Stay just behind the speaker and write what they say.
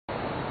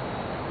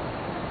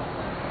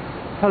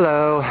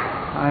Hello,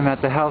 I'm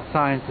at the Health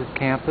Sciences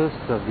campus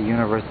of the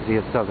University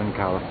of Southern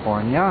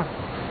California,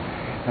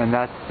 and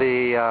that's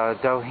the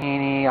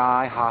Doheny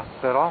Eye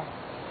Hospital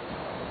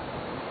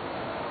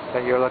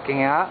that you're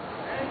looking at.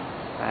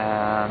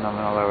 And I'm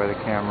going to lower the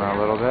camera a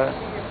little bit,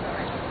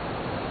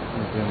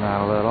 zoom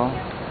out a little.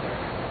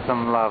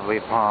 Some lovely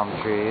palm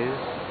trees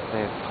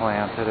they've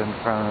planted in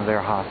front of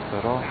their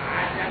hospital.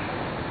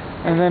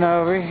 And then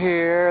over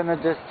here in the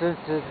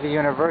distance is the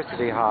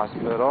University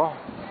Hospital,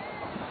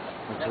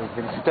 which has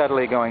been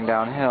steadily going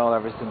downhill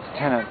ever since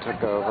Tennant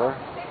took over.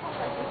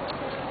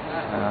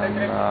 And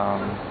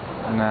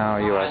now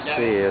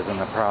USC is in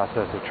the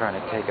process of trying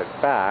to take it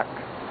back.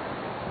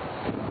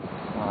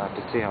 We'll have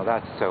to see how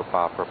that soap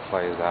opera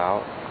plays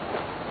out.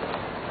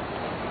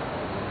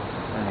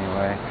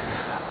 Anyway,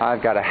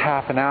 I've got a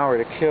half an hour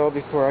to kill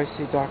before I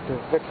see Dr.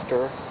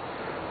 Victor.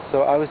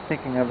 So I was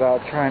thinking about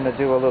trying to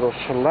do a little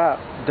schlep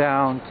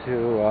down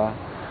to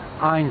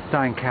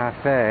Einstein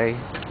Cafe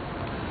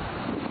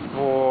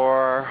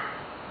for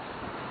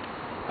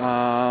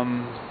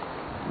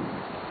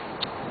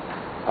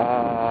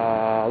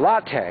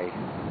Latte,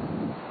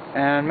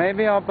 and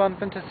maybe I'll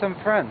bump into some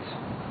friends.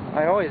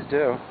 I always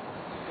do.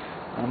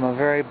 I'm a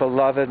very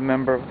beloved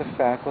member of the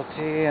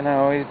faculty, and I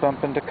always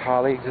bump into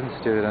colleagues and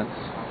students.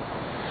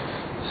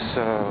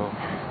 So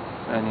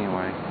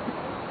anyway,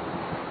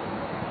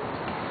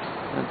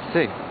 let's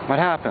see what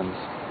happens,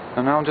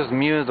 and I'll just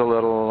muse a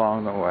little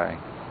along the way.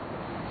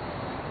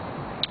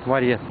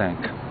 What do you think?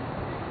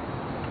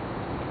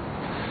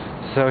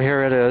 So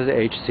here it is,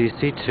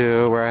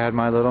 HCC2, where I had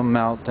my little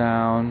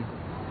meltdown.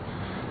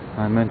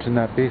 I mentioned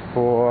that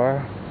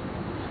before.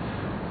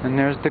 And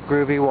there's the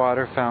groovy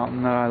water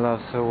fountain that I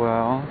love so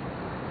well.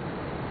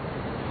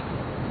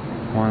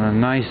 One of the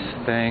nice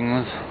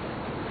things.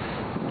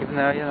 Even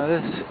though, you know,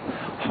 this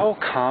whole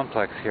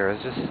complex here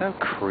is just so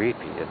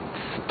creepy and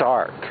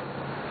stark.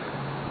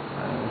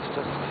 And it's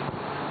just,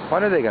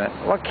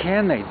 what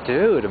can they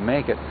do to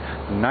make it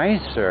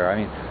nicer? I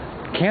mean,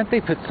 can't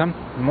they put some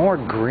more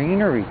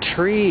greenery,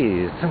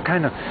 trees, some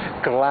kind of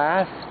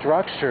glass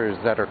structures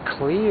that are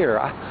clear?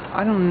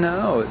 I don't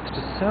know. It's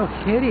just so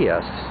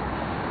hideous.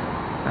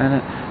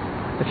 And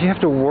if you have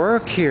to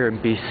work here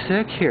and be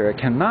sick here, it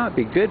cannot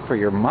be good for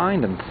your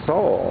mind and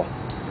soul.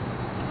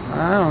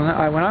 I don't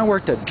know. When I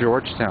worked at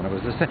Georgetown, it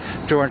was the same.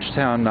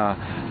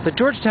 The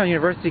Georgetown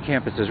University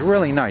campus is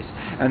really nice,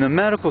 and the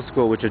medical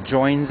school, which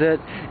adjoins it,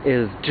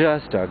 is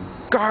just a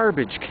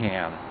garbage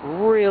can.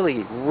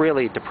 Really,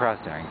 really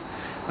depressing.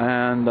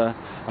 And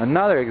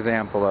another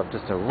example of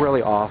just a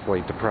really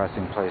awfully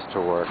depressing place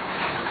to work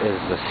is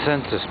the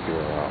Census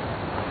Bureau.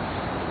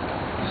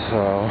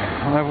 So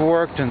I've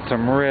worked in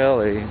some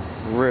really,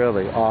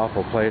 really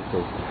awful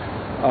places.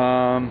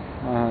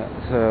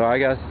 So I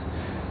guess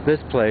this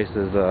place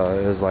is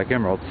like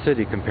Emerald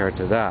City compared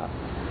to that.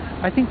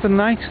 I think the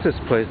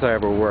nicest place I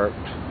ever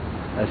worked,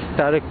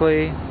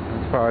 aesthetically,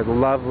 as far as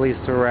lovely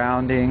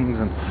surroundings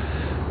and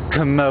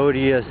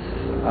commodious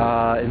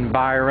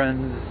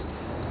environs,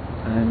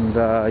 and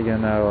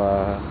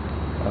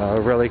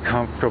really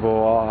comfortable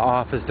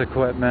office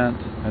equipment,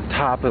 and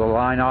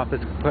top-of-the-line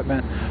office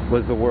equipment,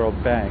 was the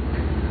World Bank.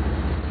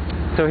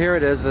 So here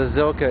it is, the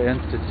Zilhka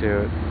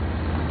Institute.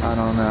 I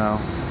don't know.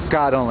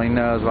 God only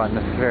knows what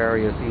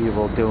nefarious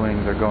evil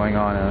doings are going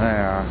on in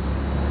there.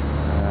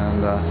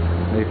 And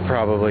they've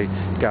probably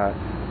got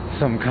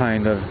some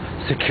kind of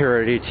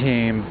security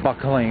team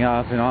buckling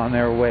up and on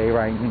their way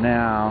right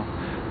now.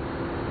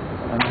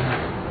 I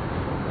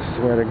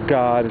swear to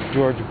God,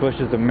 George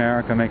Bush's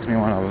America makes me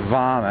want to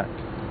vomit.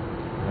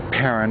 The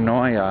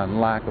paranoia and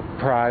lack of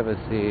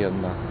privacy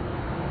and the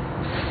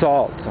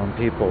assaults on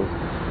people's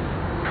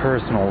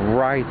personal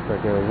rights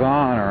that goes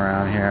on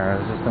around here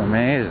is just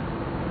amazing.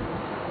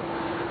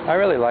 I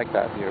really like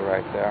that view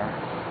right there.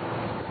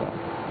 So,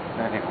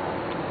 anyway,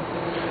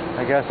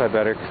 I guess I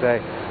better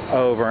say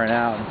over and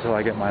out until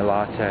I get my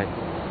latte.